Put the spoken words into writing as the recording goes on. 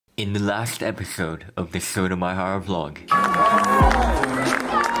In the last episode of the Sota Maehara vlog.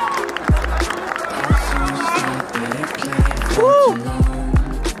 Woo!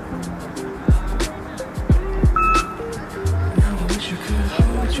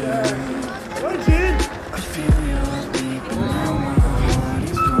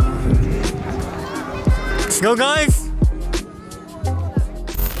 Let's go, guys!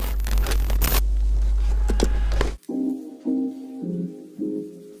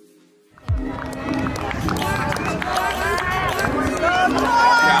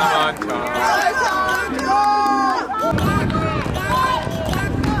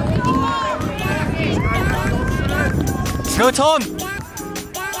 Let's go, Tom!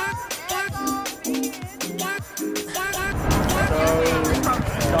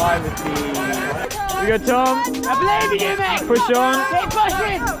 We got Tom. I believe in you, mate. Push on. Keep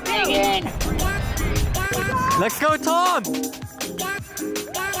pushing. Dig in. Let's go, Tom!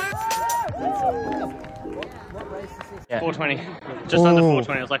 Yeah. 420. Just under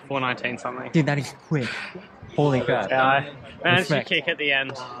 420. It was like 419 something. Dude, that is quick. Holy crap. Yeah, I managed to kick at the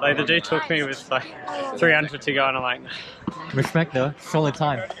end. Like the dude took me with like 300 to go and I'm like... Respect though. Solid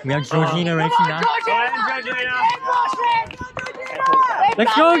time. We have Georgina racing now.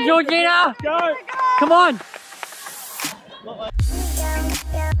 Let's go, Georgina! Go! Come on!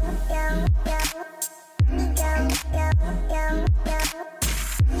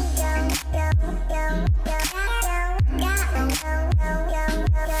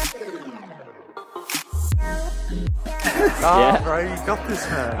 Yeah, bro, you got this,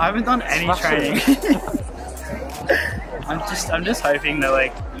 man. I haven't done any training. I'm just hoping that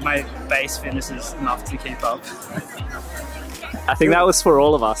like my base fitness is enough to keep up. I think that was for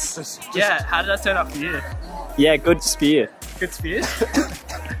all of us. Yeah, how did that turn out for you? Yeah, good spear. Good spears?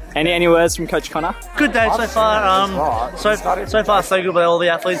 Any words from Coach Connor? Good day so far. So far so good with all the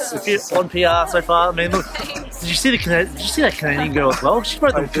athletes. On PR so far. I mean, look, did you see that Canadian girl as well? She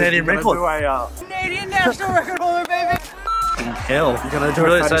broke the Canadian record. Canadian national record holder, baby! Hell, you're gonna do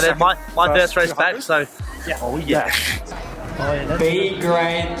really. So that's my first race back. So yeah. Oh yeah. B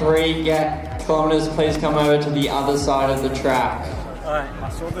grade 3 kilometers, please come over to the other side of the track. Alright,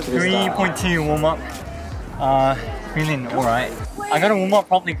 3.2 warm up. Feeling alright. I gotta warm up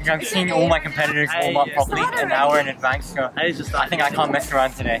properly because I've seen all my competitors warm up properly an hour in advance, so I think I can't mess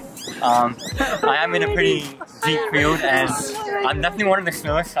around today. I am in a pretty deep field and I'm definitely one of the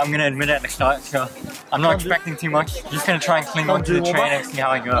slowest, I'm gonna admit it at the start, so I'm not expecting too much. Just gonna try and cling on to the train and see how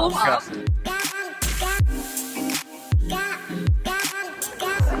I go. So.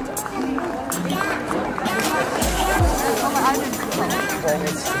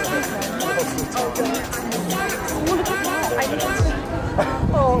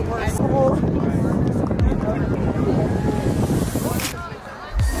 Oh my God.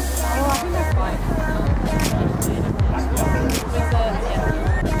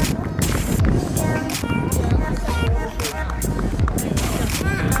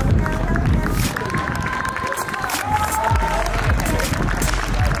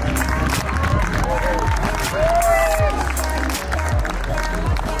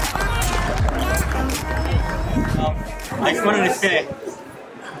 I just wanted to say,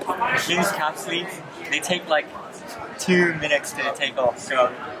 these cap sleeves, they take like 2 minutes to take off,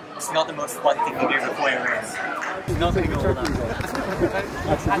 so it's not the most fun thing to do before a race. It's not going to go well.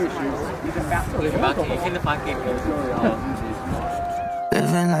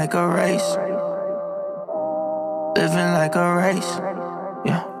 Living like a race. Living like a race.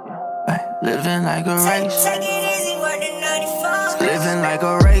 Yeah. Living like a race. Living like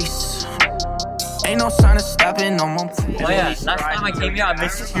a race. Ain't no sign of stopping no more. Oh yeah, last time I came here I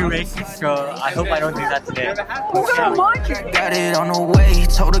missed 2 races, so I hope I don't do that today. Got it on the way,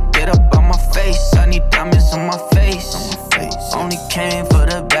 told her get up on my face. I need diamonds on my face. Only came for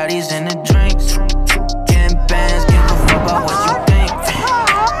the baddies and the drinks. Getting bands, give a fuck about what you think.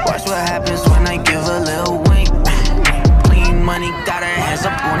 Watch what happens when I give a little wink. Clean money, got her hands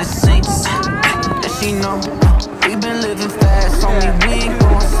up on the sinks. Does she know? We been living fast, on me we ain't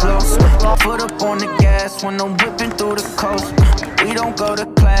going slow. Foot up on the gas when I'm whipping through the coast. We don't go to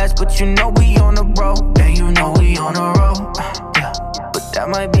class, but you know we on the road. Yeah, you know we on the road. Yeah, but that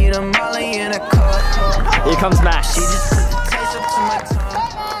might be the Molly in a cup. Here comes Mash. She just put the taste up to my tongue.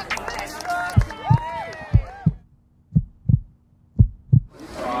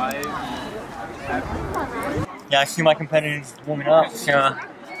 Yeah, I see my competitors warming up, so I'm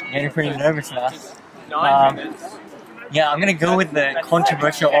getting pretty nervous now. Yeah, I'm gonna go with the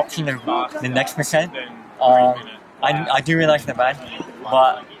controversial option of the next percent. I do realize they're bad,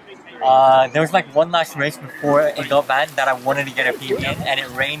 but there was like one last race before it got banned that I wanted to get a PB in, and it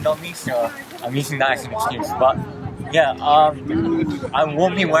rained on me, so I'm using that as an excuse. But yeah, I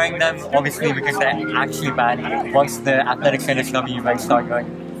won't be wearing them obviously because they're actually banned once the Athletics NSW events start going.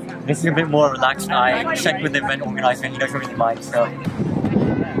 This is a bit more relaxed. I checked with the event organizer and he doesn't really mind, so.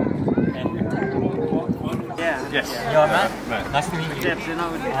 Yes. Yo, Matt. Nice to meet you. Yeah,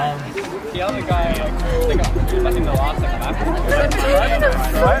 The other guy, I think the last second after.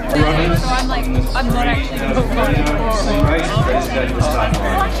 So I'm like, I'm not actually going to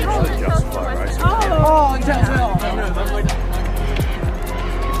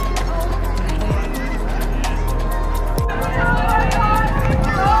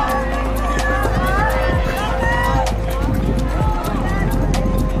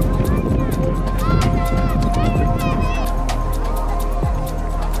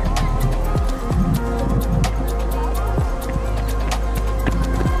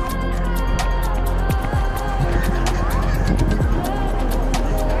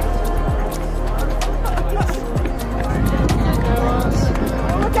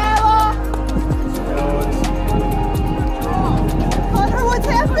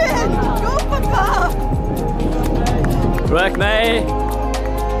Work, May.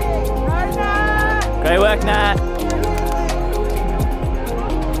 Great work, Nat.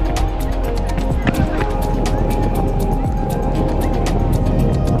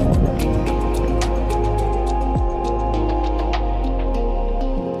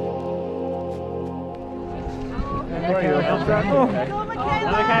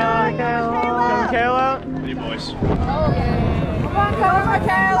 Michaela. Hey boys. Come on, go,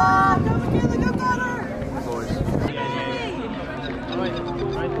 Michaela! Go, Michaela, go, better!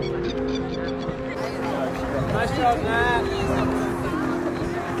 Nice job, Nat.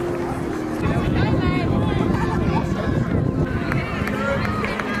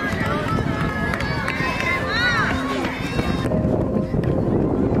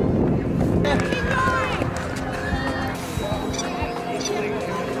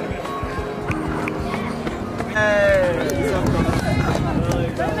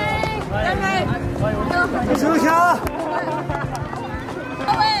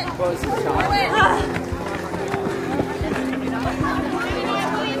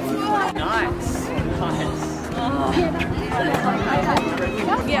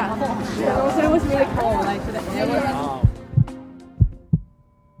 Yeah. Also, it was really cold. Like, the air was.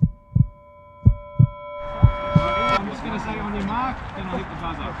 I'm just going to say on your mark, then I'll hit the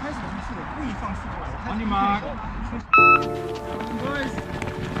buzzer. On your mark. Boys.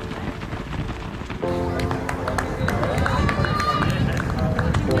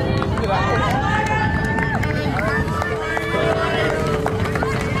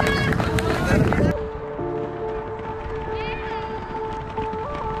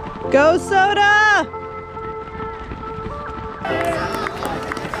 Go Sota!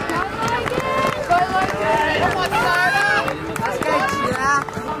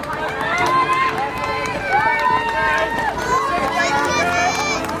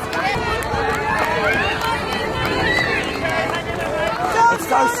 Let's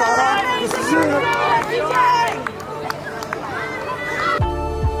go, Sota. This is it.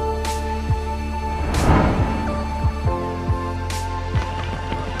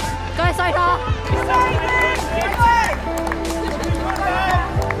 Go, Sota!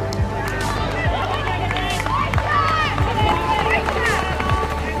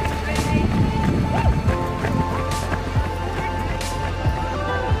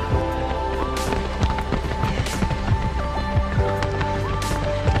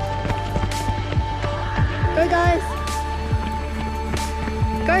 Go guys!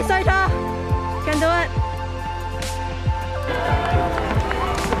 Go Sota! Can do it!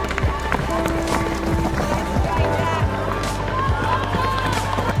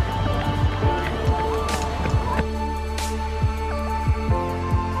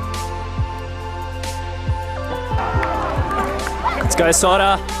 Let's go,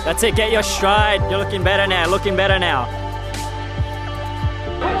 Sota. That's it, get your stride. You're looking better now, looking better now.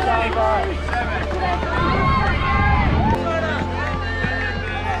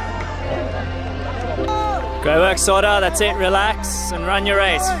 Great work, Sota. That's it, relax and run your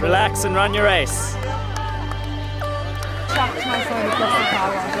race. Relax and run your race. Chucked my phone across the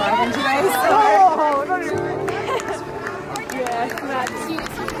car while driving today, so... yeah, that's...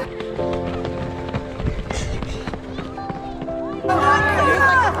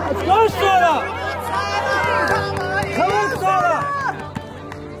 Let's go, Sota! Come on, Sota!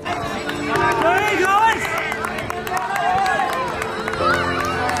 Hey, guys!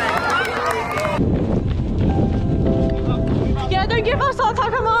 Yeah, don't give up Sota,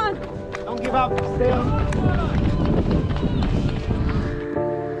 come on! give up. Stay on.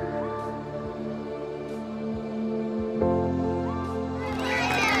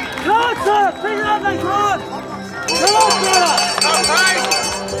 Come on, Sota! Bring it up, man! Come on! Come on, Sota!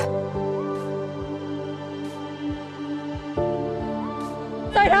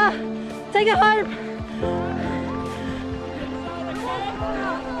 Sota, take it home.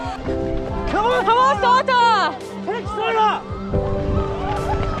 Come on, Sota! Pick Sota!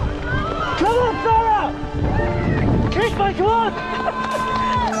 Come on, Sota! Kick, man, come on! Come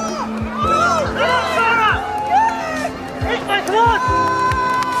on, Sota! Kick, man, come on!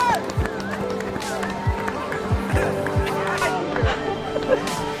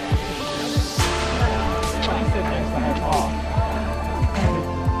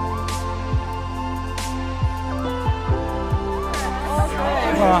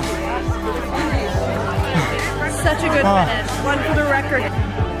 Such a good finish. One for the record.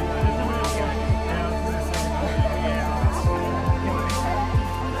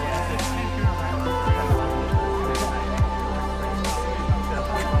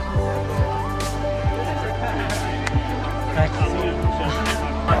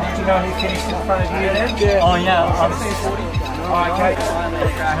 Do you know who finished in front of you then? Oh yeah. Oh, okay.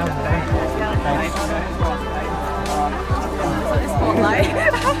 Spotlight.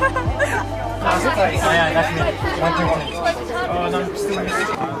 Oh yeah, that's me. 1, 2, 3. Oh, no, I'm still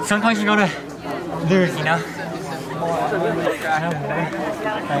missing. Sometimes you gotta lose, you know?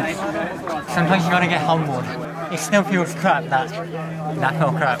 Thanks. Sometimes you gotta get humbled. It still feels crap, that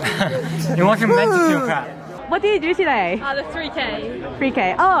felt crap. It wasn't meant to feel crap. What did you do today? The 3K.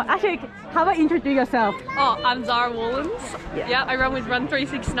 3K. Oh, actually, how about introduce yourself? Oh, I'm Zara Wallens. Yeah, I run with Run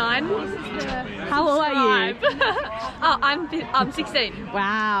 369. How old are you? Oh, I'm 16.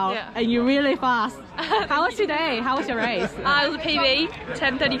 Wow. Yeah. And you're really fast. How was today? How was your race? It was a PB,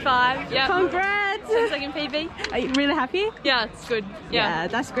 10:35. Yeah. Congrats! Second PB. Are you really happy? Yeah, it's good. Yeah,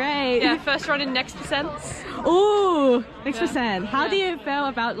 that's great. Yeah, first run in next percents. Ooh, next percent. How do you feel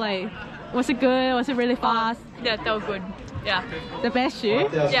about was it good? Was it really fast? Yeah, they were good. Yeah. The best shoe?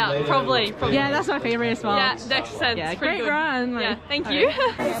 Yeah, probably. Yeah, that's my favorite as well. Yeah, next percent. Yeah, pretty great good. run. Yeah, thank you.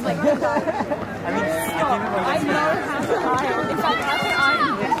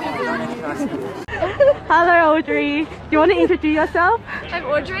 Hello, Audrey. Do you want to introduce yourself? I'm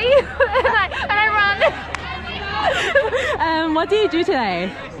Audrey, and I run. What did you do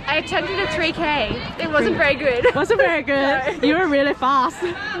today? I attempted a 3K. It wasn't very good. Wasn't very good. No. You were really fast.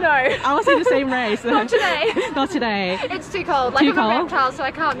 No. I was in the same race. Not today. Not today. It's too cold. Like, I'm a reptile, so I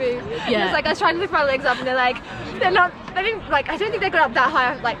can't move. Yeah. It's like I was trying to lift my legs up, and they didn't, like, I don't think they got up that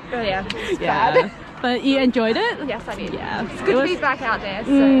high, like, earlier. It's bad. But you enjoyed it? Yes, I did. Yeah. It's good to be back out there.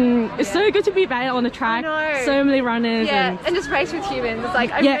 So, it's so good to be back on the track. I know. So many runners. Yeah, and just race with humans. It's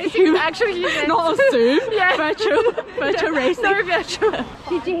like, I'm racing with actual humans. Not on Zoom. Yeah. Virtual racing. No virtual.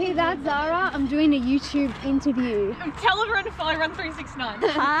 Did you hear that, Zara? I'm doing a YouTube interview. Tell everyone to follow Run 369.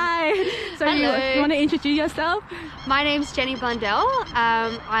 Hi. So you want to introduce yourself? My name's Jenny Blundell.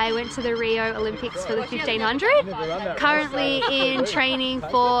 I went to the Rio Olympics for the 1500. Currently in training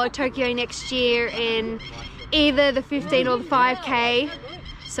for Tokyo next year in either the 15 or the 5K.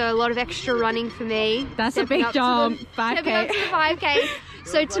 So a lot of extra running for me. That's a big jump. 5K. Stepping up to the 5K.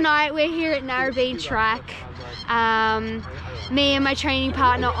 So tonight we're here at Narrabeen track. Me and my training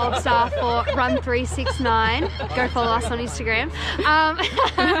partner Obstar for Run 369. Go follow us on Instagram.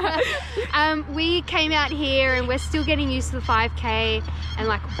 We came out here and we're still getting used to the 5K and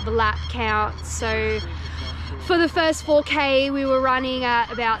like the lap count. So for the first 4K we were running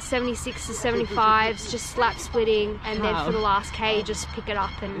at about 76 to 75s, just lap splitting, and then for the last K just pick it up,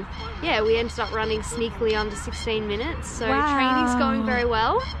 and yeah, we ended up running sneakily under 16 minutes. So training's going very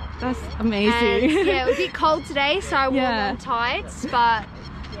well. That's amazing. And, yeah, it was a bit cold today, so I wore long tights, but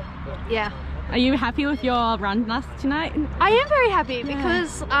yeah. Are you happy with your run last tonight? I am very happy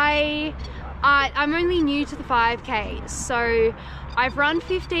because I'm only new to the 5K, so I've run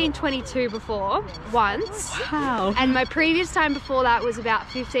 15:22 before, once. Wow. And my previous time before that was about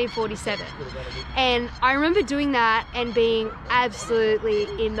 15:47. And I remember doing that and being absolutely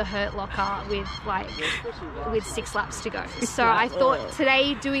in the hurt locker with 6 laps to go. So I thought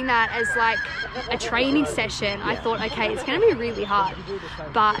today doing that as like a training session, I thought, okay, it's gonna be really hard.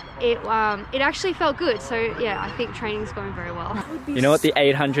 But it actually felt good. So yeah, I think training's going very well. You know what the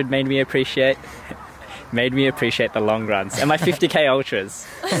 800 made me appreciate? Made me appreciate the long runs and my 50k ultras.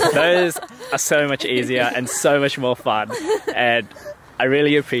 Those are so much easier and so much more fun, and I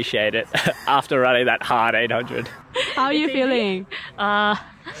really appreciate it after running that hard 800. How are you feeling? I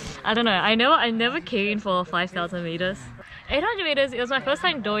don't know. I never keen for 5,000 meters, 800 meters, it was my first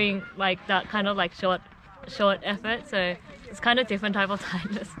time doing like that kind of like short effort, so it's kind of different type of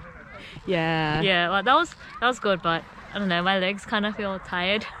tiredness. Yeah. Yeah, well, that was good, but I don't know, my legs kind of feel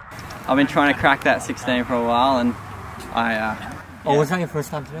tired. I've been trying to crack that 16 for a while, and Oh, was that your first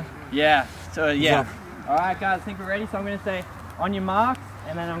time today? Yeah. So yeah. All right, guys, I think we're ready. So I'm going to say on your marks,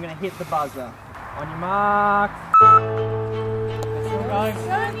 and then I'm going to hit the buzzer. On your marks. Let's go, guys.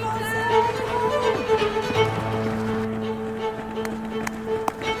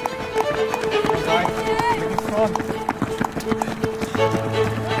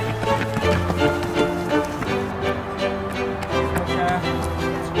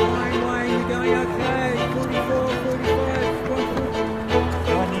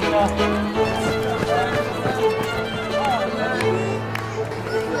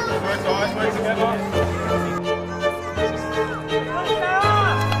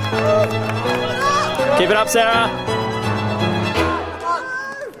 Keep it up, Sarah.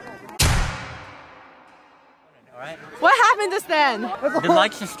 What happened just then? The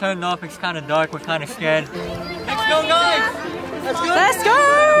lights just turned off, it's kind of dark, we're kind of scared. Let's go, guys! Let's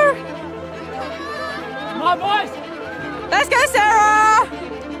go! Come on, boys! Let's go, Sarah!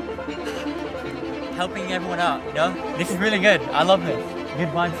 Helping everyone out, you know? This is really good. I love this. Good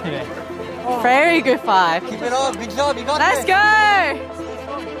vibes today. Very good vibe. Keep it up. Good job. You got Let's this. go!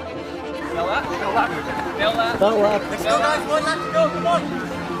 Feel that? Feel that? Feel that? Don't laugh. Let's go, guys. One lap to go. Come on.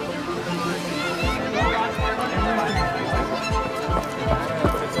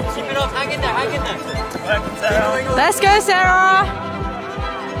 Keep it up. Hang in there. Hang in there. Let's go, Sarah!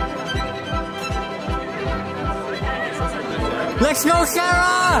 Let's go,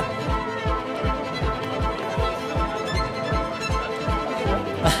 Sarah!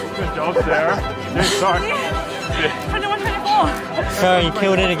 Good job, Sarah. Dude, sorry. 21, 24. Sarah, you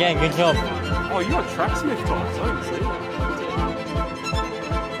killed it again. Good job. Oh, you got tracksmith top, so